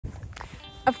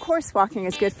Of course, walking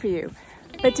is good for you,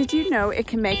 but did you know it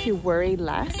can make you worry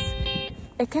less?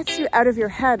 It gets you out of your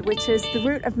head, which is the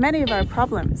root of many of our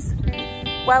problems.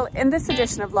 Well, in this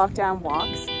edition of Lockdown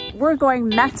Walks, we're going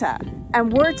meta,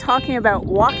 and we're talking about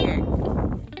walking.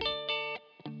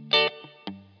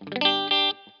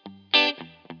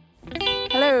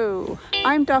 Hello,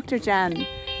 I'm Dr. Jen,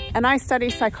 and I study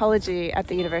psychology at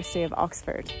the University of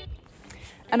Oxford.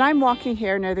 And I'm walking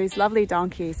here near these lovely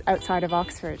donkeys outside of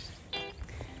Oxford.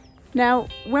 Now,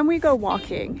 when we go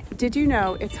walking, did you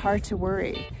know it's hard to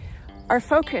worry? Our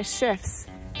focus shifts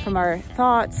from our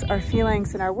thoughts, our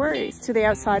feelings, and our worries to the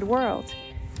outside world.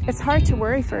 It's hard to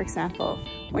worry, for example,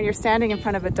 when you're standing in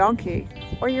front of a donkey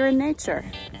or you're in nature.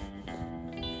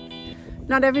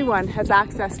 Not everyone has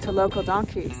access to local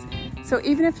donkeys, so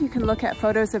even if you can look at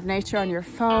photos of nature on your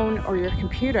phone or your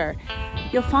computer,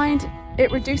 you'll find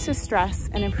it reduces stress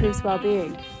and improves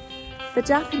well-being. The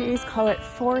Japanese call it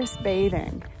forest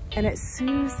bathing, and it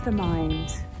soothes the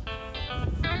mind.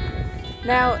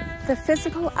 Now, the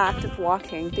physical act of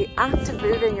walking, the act of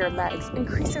moving your legs,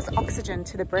 increases oxygen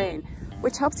to the brain,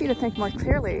 which helps you to think more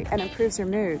clearly and improves your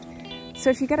mood. So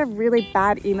if you get a really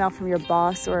bad email from your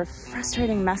boss or a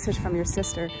frustrating message from your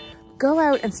sister, go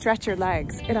out and stretch your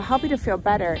legs. It'll help you to feel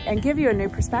better and give you a new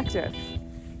perspective.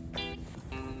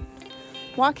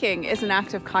 Walking is an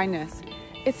act of kindness.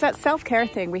 It's that self-care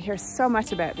thing we hear so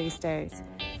much about these days.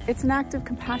 It's an act of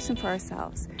compassion for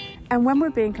ourselves. And when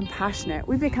we're being compassionate,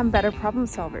 we become better problem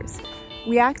solvers.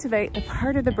 We activate the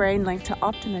part of the brain linked to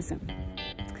optimism.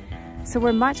 So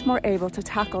we're much more able to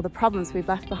tackle the problems we've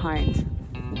left behind.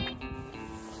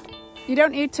 You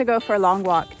don't need to go for a long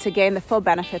walk to gain the full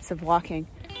benefits of walking.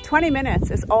 20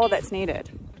 minutes is all that's needed.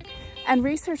 And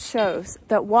research shows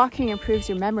that walking improves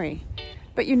your memory.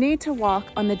 But you need to walk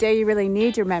on the day you really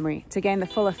need your memory to gain the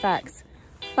full effects,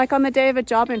 like on the day of a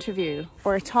job interview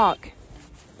or a talk.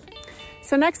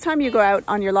 So next time you go out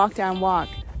on your lockdown walk,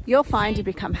 you'll find you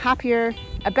become happier,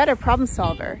 a better problem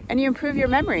solver, and you improve your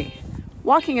memory.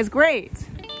 Walking is great.